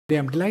Today,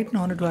 I'm delighted and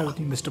honored to have with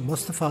me Mr.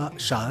 Mostafa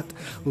Shahat,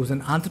 who's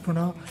an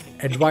entrepreneur,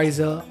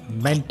 advisor,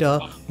 mentor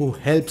who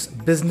helps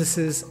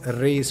businesses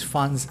raise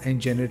funds and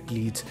generate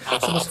leads.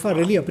 So, Mustafa, I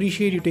really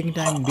appreciate you taking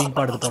time and being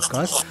part of the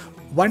podcast.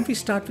 Why don't we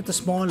start with a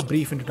small,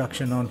 brief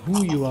introduction on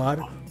who you are,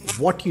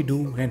 what you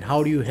do, and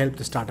how do you help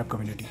the startup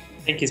community?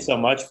 Thank you so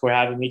much for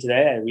having me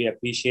today. I really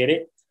appreciate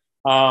it.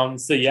 My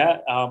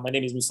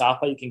name is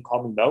Mustafa. You can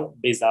call me Mo,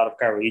 based out of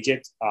Cairo,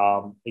 Egypt.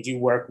 I do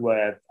work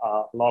with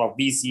a lot of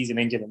VCs and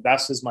angel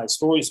investors. My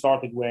story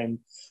started when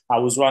I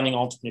was running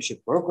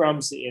entrepreneurship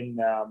programs in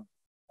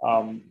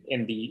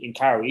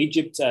Cairo,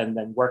 Egypt, and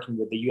then working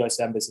with the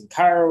U.S. Embassy in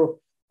Cairo.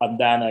 And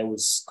then I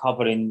was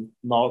covering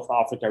North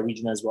Africa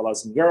region as well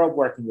as in Europe,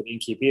 working with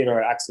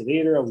incubator,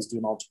 accelerator. I was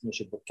doing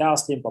entrepreneurship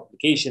podcasting,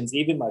 publications.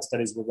 Even my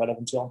studies were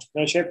relevant to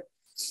entrepreneurship.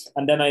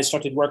 And then I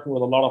started working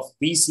with a lot of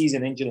VCs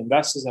and angel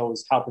investors. I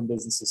was helping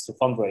businesses to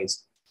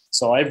fundraise.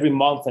 So every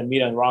month I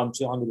meet around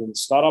 200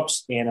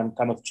 startups, and I'm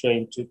kind of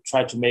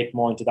try to make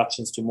more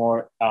introductions to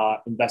more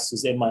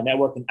investors in my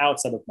network and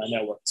outside of my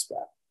network as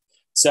well.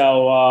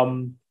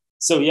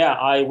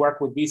 I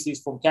work with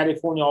VCs from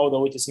California all the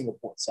way to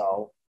Singapore.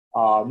 So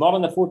not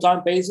on a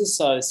full-time basis.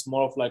 It's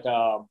more of like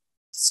a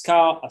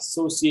scout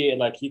associate,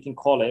 like you can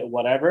call it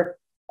whatever.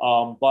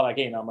 But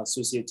again, I'm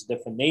associated to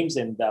different names,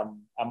 and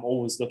I'm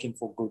always looking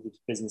for good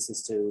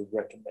businesses to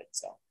recommend.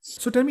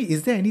 So tell me,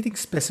 is there anything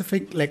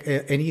specific, like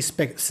any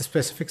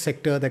specific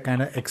sector that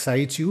kind of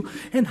excites you?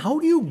 And how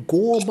do you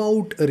go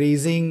about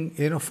raising,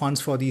 funds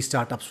for these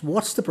startups?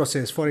 What's the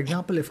process? For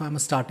example, if I'm a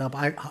startup,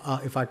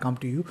 if I come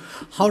to you,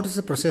 how does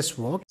the process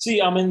work? See,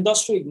 I'm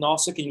industry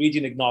agnostic and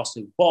region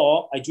agnostic,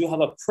 but I do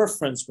have a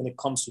preference when it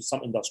comes to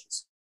some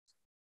industries.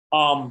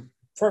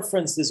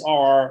 Preferences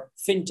are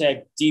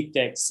fintech, deep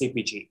tech,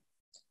 CPG.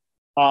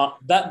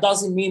 That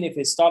doesn't mean if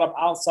a startup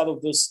outside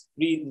of those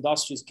three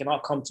industries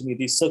cannot come to me,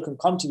 they still can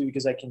come to me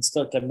because I can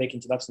make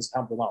introductions,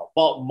 help them out.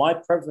 But my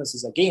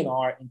preferences again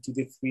are into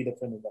the three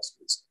different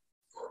industries.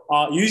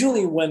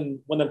 Usually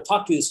when I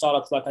talk to the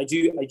startups, like I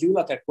do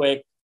like a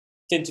quick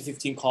 10 to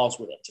 15 calls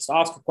with it. Just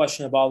ask a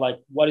question about like,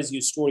 what is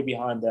your story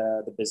behind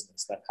the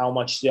business? Like how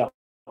much you're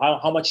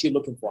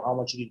looking for, how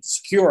much you need to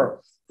secure,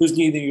 who's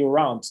needing you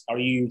around, are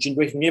you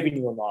generating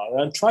revenue or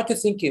not? And try to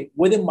think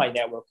within my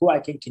network who I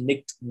can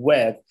connect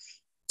with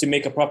to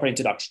make a proper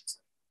introduction.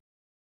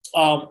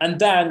 And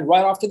then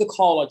right after the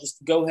call, I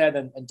just go ahead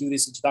and do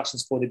these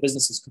introductions for the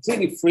businesses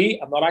completely free.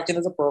 I'm not acting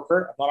as a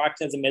broker. I'm not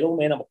acting as a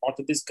middleman. I'm a part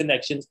of these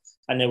connections,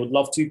 and I would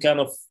love to kind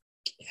of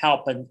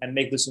help and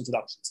make these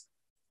introductions.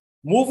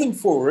 Moving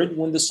forward,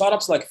 when the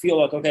startups feel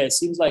like, okay, it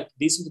seems like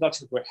these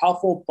introductions were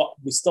helpful, but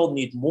we still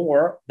need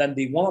more, then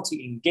they want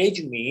to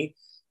engage me,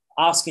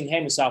 asking, hey,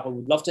 Mustafa, I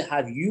would love to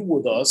have you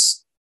with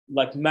us,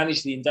 like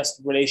manage the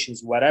investor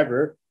relations,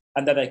 whatever.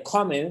 And then I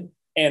come in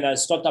and I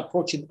start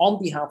approaching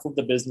on behalf of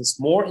the business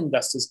more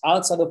investors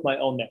outside of my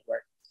own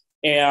network.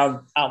 And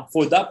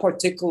for that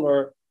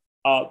particular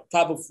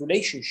type of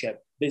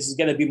relationship, this is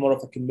going to be more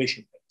of a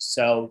commission base.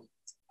 So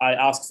I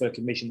ask for a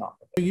commission offer.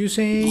 Are you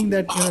saying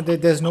that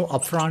that there's no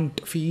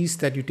upfront fees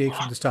that you take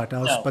from the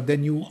startups, No. but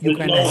then you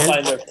kind of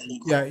help,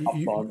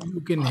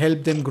 you can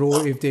help them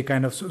grow if they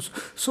kind of so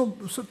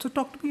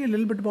talk to me a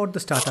little bit about the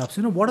startups.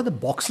 What are the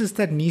boxes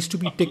that needs to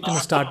be ticked in a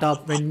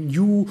startup when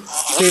you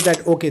say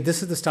that, okay,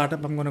 this is the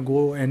startup I'm going to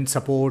go and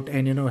support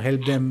and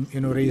help them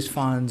raise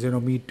funds,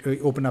 meet,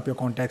 open up your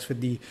contacts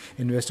with the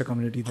investor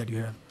community that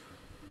you have.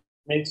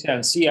 Makes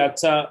sense. Yeah,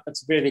 it's a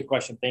very good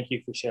question. Thank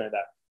you for sharing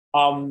that.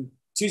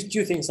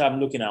 Two things I'm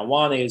looking at.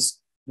 One is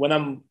when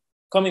I'm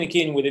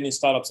communicating with any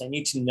startups, I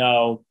need to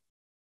know,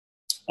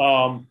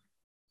 of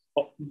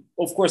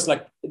course,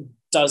 like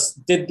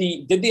did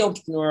the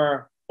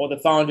entrepreneur or the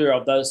founder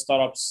of those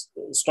startups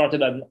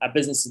started a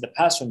business in the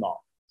past or not?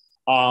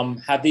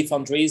 Have they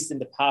fundraised in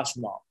the past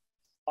or not?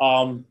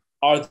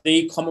 Are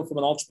they coming from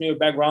an entrepreneurial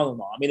background or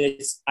not? I mean,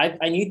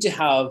 I need to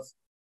have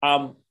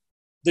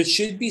there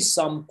should be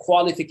some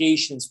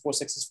qualifications for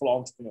successful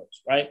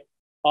entrepreneurs, right?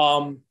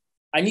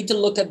 I need to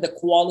look at the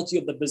quality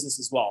of the business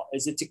as well.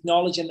 Is it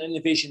technology and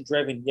innovation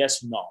driven?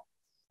 Yes or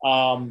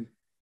no?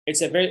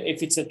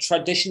 If it's a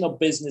traditional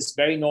business,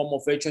 very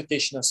normal, very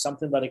traditional,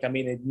 something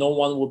that no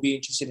one will be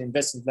interested in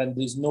investing, then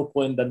there's no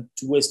point then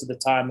to waste the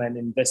time and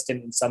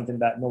investing in something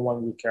that no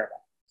one will care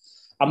about.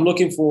 I'm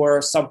looking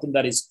for something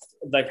that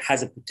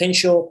has a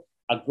potential,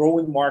 a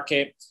growing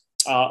market,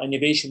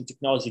 innovation,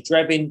 technology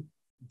driven.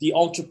 The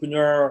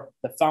entrepreneur,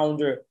 the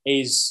founder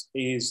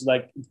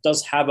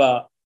does have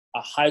a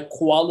high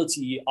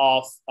quality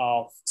of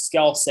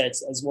skill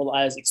sets as well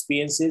as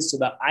experiences, so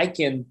that I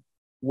can,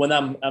 when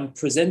I'm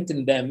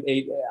presenting them,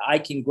 I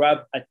can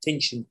grab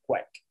attention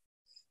quick.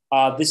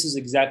 This is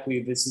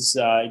exactly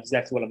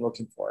what I'm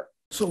looking for.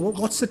 So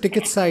what's the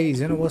ticket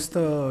size? What's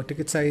the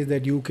ticket size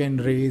that you can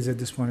raise at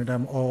this point in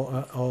time,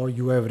 or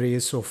you have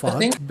raised so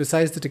far?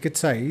 Besides the ticket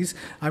size,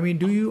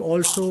 do you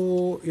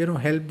also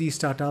help these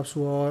startups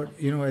who are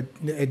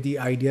at the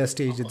idea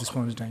stage at this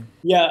point in time?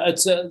 Yeah,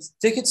 it's a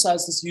ticket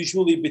size is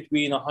usually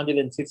between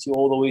 150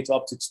 all the way to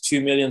up to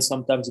 2 million.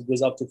 Sometimes it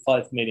goes up to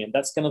 5 million.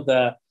 That's kind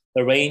of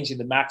the range and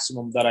the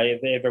maximum that I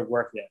have ever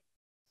worked in.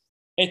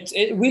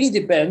 It really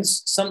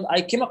depends.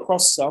 I came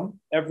across some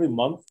every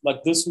month,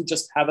 like this who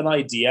just have an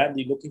idea and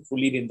they're looking for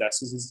lead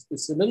investors.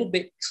 It's a little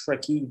bit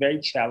tricky,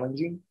 very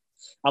challenging.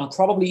 And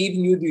probably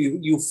even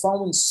you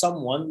found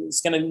someone.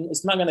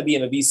 It's not gonna be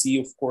in a VC,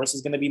 of course.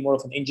 It's gonna be more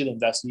of an angel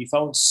investor. You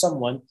found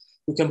someone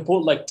who can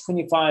put like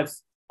 25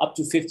 up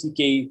to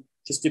 50K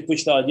just to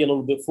push the idea a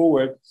little bit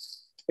forward.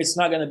 It's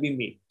not gonna be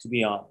me, to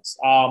be honest.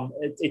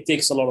 It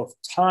takes a lot of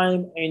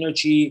time,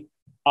 energy.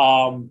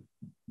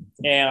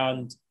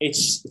 And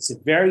it's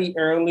very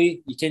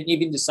early. You can't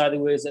even decide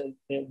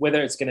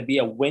whether it's going to be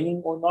a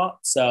winning or not.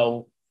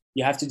 So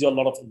you have to do a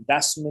lot of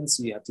investments.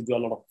 You have to do a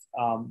lot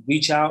of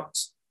reach out,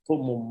 put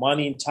more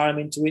money and time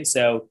into it.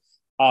 So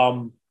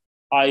I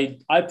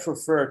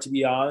prefer, to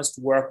be honest,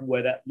 to work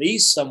with at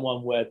least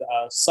someone with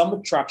some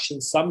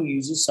attraction, some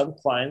users, some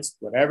clients,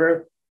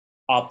 whatever.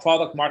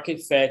 Product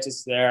market fit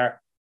is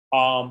there.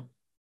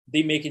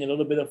 They making a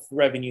little bit of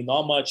revenue,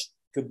 not much,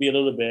 could be a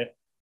little bit,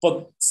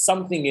 but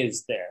something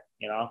is there,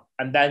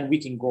 and then we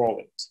can grow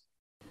it.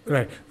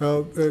 Right.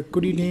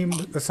 Could you name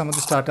some of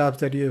the startups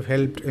that you have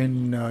helped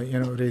in,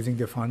 raising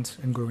their funds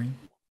and growing?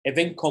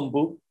 Event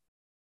Kombu,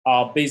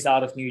 based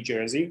out of New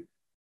Jersey,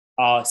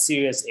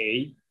 Series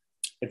A,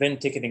 event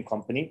ticketing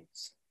company.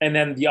 And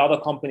then the other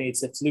company,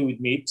 it's a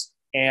Fluid Meet,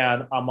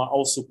 and I'm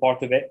also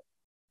part of it.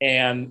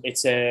 And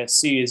it's a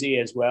Series A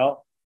as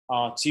well,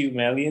 2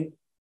 million.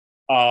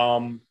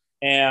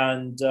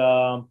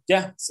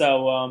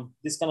 So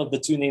this kind of the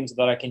two names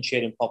that I can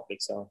share in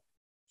public. So,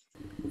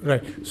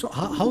 right. So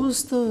how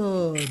is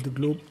the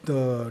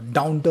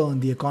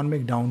downturn, the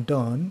economic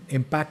downturn,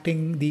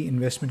 impacting the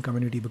investment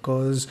community?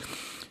 Because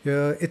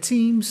it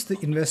seems the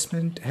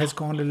investment has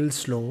gone a little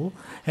slow,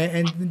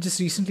 and just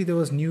recently there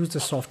was news the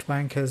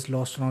SoftBank has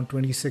lost around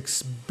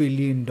 $26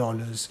 billion.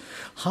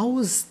 How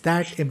is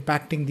that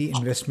impacting the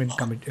investment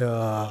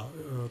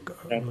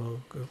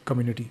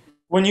community?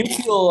 When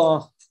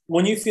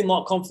you feel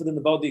not confident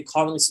about the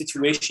economy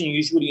situation,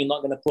 usually you're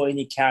not going to put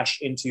any cash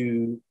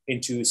into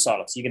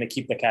startups. You're going to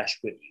keep the cash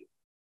with you,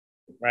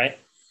 right?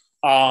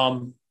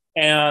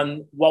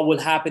 And what will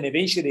happen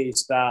eventually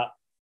is that,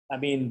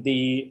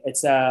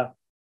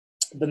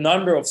 the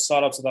number of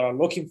startups that are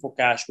looking for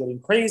cash will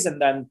increase,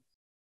 and then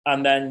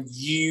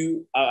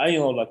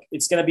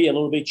it's going to be a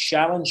little bit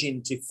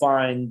challenging to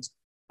find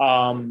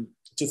an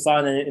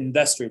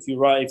investor. If you're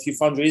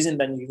fundraising,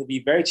 then it will be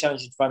very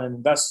challenging to find an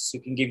investor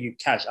who can give you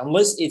cash,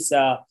 unless it's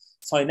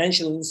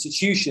financial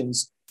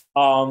institutions.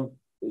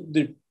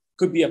 There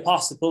could be a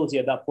possibility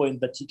at that point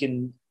that you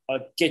can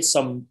get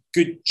some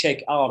good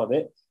check out of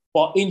it.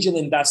 But angel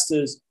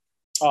investors,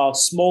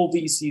 small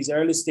VCs,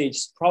 early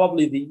stage,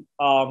 probably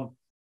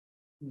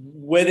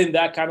within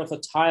that kind of a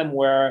time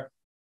where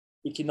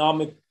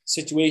economic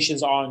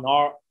situations are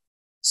not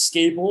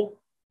stable.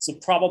 So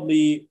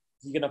probably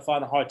you're going to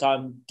find a hard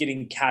time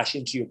getting cash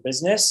into your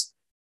business.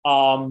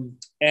 And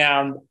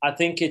I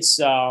think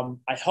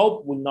I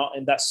hope we're not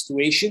in that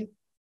situation.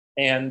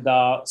 And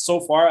so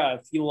far, I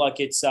feel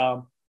like it's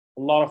a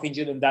lot of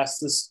angel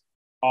investors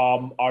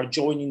are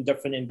joining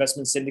different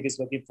investment syndicates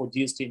looking for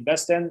deals to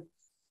invest in.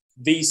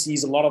 A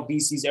lot of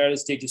VCs early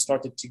stages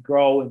started to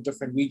grow in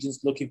different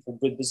regions looking for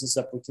good business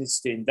opportunities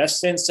to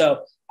invest in.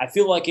 So I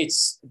feel like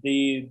it's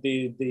the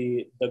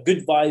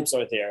good vibes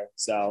are there.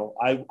 So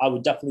I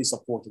would definitely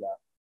support that.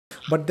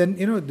 But then,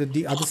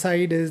 the other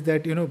side is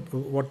that,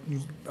 what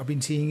I've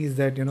been seeing is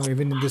that,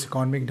 even in this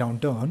economic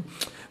downturn,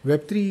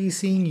 Web3 is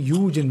seeing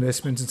huge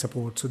investments and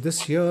support. So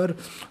this year,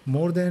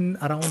 more than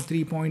around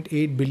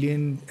 3.8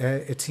 billion,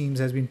 it seems,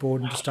 has been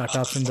poured into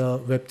startups in the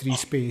Web3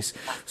 space.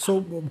 So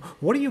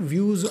what are your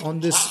views on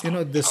this,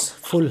 this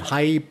full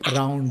hype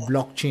around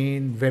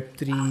blockchain,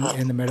 Web3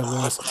 and the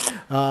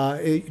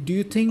metaverse? Do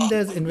you think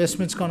there's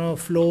investments going to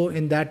flow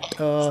in that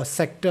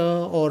sector,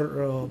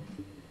 or...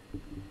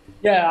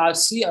 Yeah, I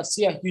see a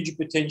huge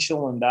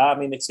potential in that.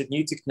 It's a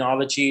new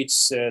technology.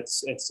 It's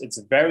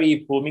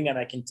very booming, and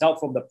I can tell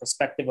from the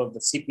perspective of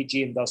the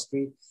CPG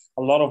industry,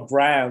 a lot of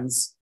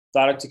brands,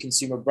 direct to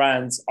consumer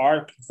brands,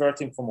 are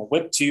converting from a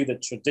Web2, the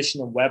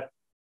traditional web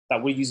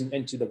that we're using,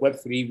 into the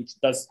Web3, which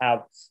does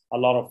have a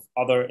lot of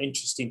other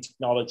interesting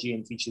technology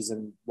and features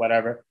and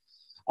whatever.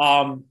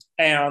 So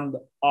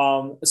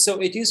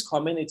it is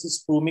coming. It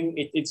is booming.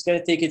 It's going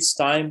to take its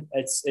time.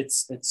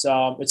 It's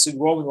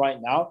growing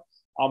right now.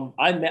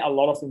 I met a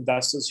lot of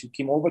investors who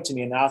came over to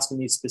me and asked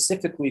me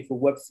specifically for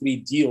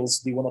Web3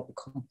 deals. They want to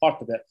become part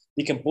of it.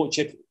 They can put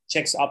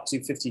checks up to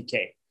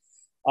 50K.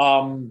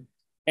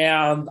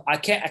 And I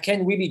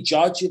can't really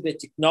judge the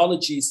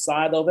technology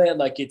side of it.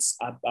 Like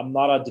I'm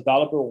not a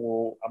developer,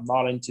 or I'm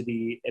not into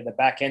the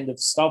back end of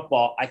stuff,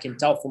 but I can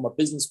tell from a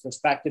business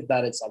perspective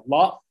that it's a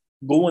lot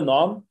going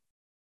on,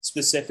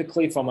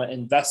 specifically from an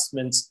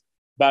investment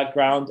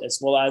background as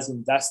well as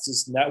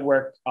investors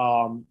network.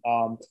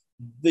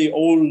 They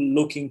all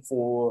looking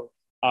for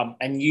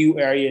a new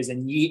areas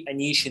and a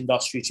niche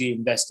industry to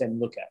invest and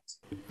look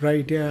at.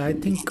 Right. Yeah. I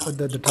think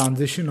the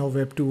transition of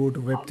Web 2.0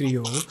 to Web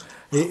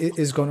 3.0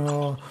 is going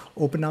to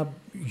open up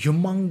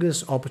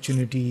humongous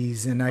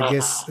opportunities. And I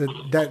guess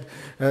that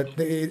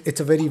it's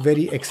a very,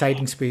 very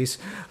exciting space.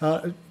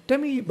 Tell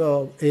me,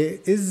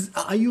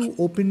 are you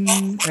open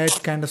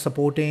at kind of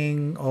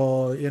supporting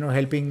or,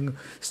 helping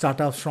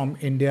startups from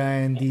India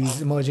and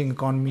these emerging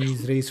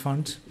economies raise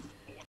funds?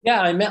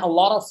 Yeah, I met a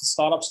lot of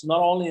startups, not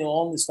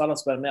only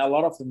startups, but I met a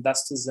lot of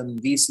investors and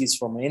VCs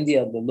from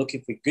India. They're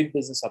looking for good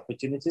business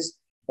opportunities.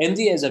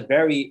 India is a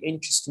very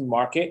interesting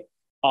market.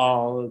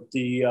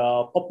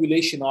 The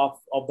population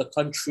of the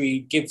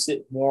country gives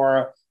it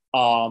more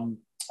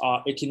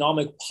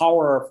economic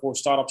power for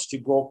startups to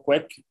grow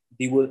quick.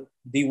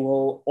 They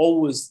will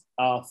always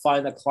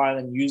find a client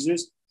and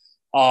users.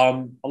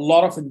 A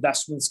lot of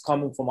investments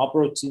coming from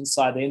abroad to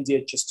inside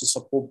India just to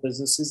support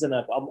businesses. And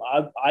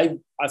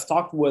I've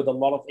talked with a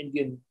lot of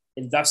Indian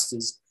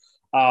investors,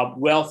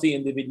 wealthy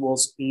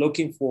individuals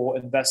looking for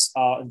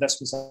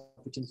investment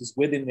opportunities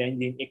within the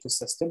Indian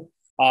ecosystem.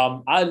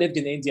 I lived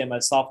in India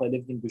myself. I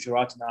lived in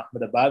Gujarat and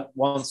Ahmedabad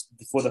once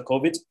before the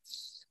COVID.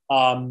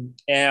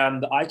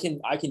 And I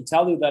can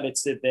tell you that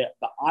it's the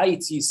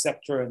IT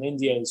sector in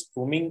India is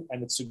booming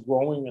and it's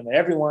growing, and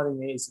everyone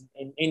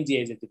in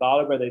India is a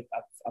developer.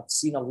 I've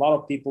seen a lot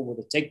of people with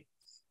a tech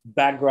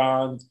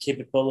background,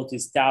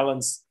 capabilities,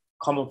 talents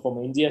coming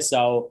from India.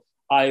 So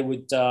I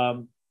would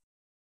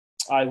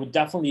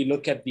definitely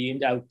look at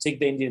I would take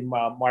the Indian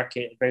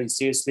market very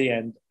seriously,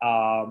 and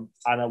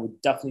I would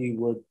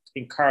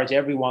encourage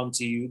everyone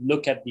to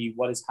look at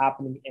what is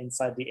happening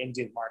inside the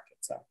Indian market.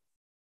 So.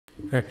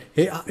 Right.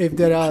 Hey, if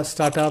there are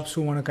startups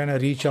who want to kind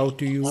of reach out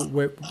to you,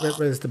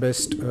 where's the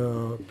best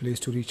place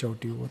to reach out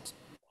to you?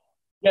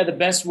 Yeah, the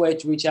best way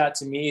to reach out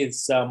to me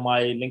is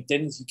my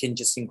LinkedIn. You can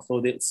just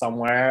include it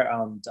somewhere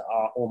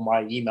or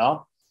my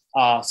email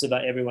so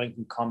that everyone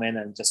can come in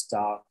and just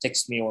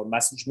text me or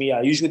message me.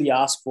 I usually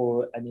ask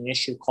for an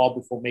initial call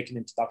before making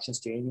introductions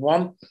to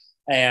anyone.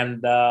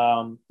 And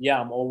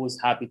I'm always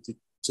happy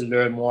to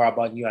learn more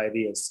about new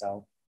ideas.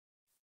 So.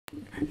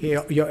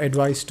 Your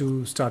advice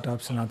to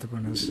startups and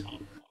entrepreneurs?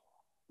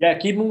 Yeah,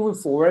 keep moving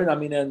forward. I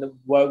mean, and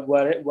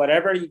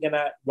whatever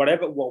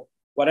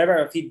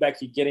whatever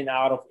feedback you're getting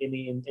out of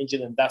any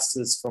angel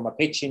investors from a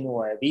pitching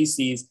or a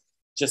VCs,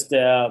 just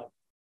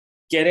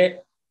get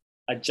it,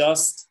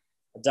 adjust,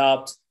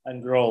 adapt,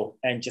 and grow,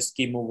 and just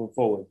keep moving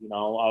forward.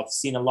 I've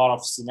seen a lot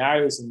of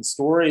scenarios and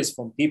stories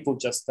from people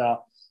just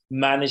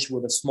manage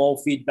with a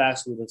small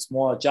feedbacks, with a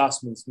small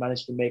adjustments,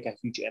 manage to make a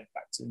huge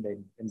impact in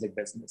the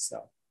business.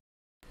 So.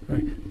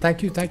 Right.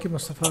 Thank you,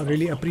 Mostafa.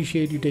 Really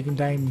appreciate you taking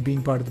time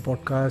being part of the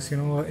podcast.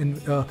 In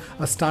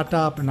a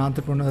startup, an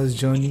entrepreneur's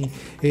journey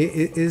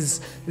is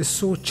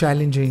so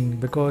challenging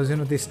because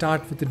they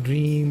start with a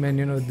dream, and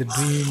the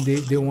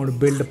dream they want to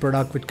build a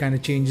product which kind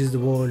of changes the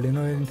world.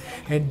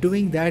 And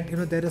doing that,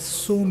 there are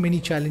so many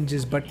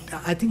challenges. But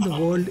I think the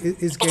world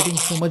is getting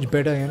so much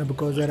better.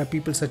 Because there are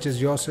people such as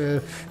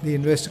yourself, the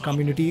investor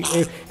community.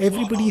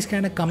 Everybody is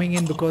kind of coming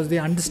in because they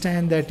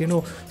understand that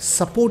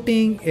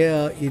supporting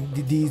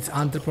these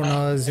entrepreneurs,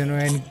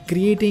 and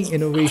creating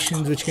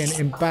innovations which can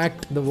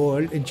impact the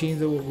world and change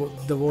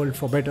the world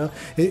for better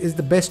is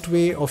the best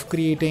way of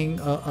creating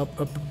a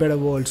better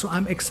world. So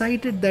I'm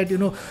excited that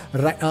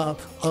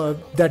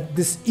that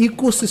this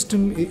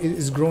ecosystem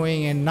is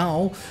growing, and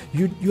now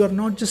you are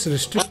not just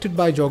restricted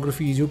by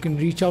geographies. You can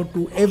reach out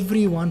to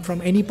everyone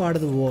from any part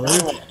of the world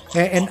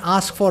and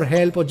ask for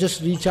help, or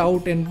just reach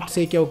out and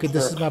say, okay,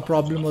 this is my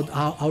problem, or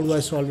how do I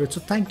solve it? So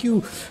thank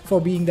you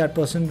for being that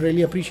person.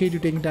 Really appreciate you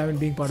taking time and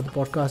being part of the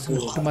podcast.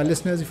 And to my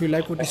listeners, if you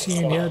like what you see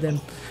in here,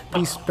 then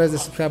please press the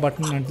subscribe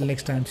button. Until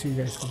next time, see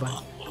you guys. Goodbye.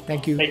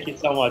 Thank you. Thank you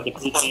so much.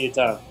 Appreciate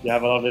your time. You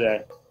have a lovely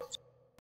day.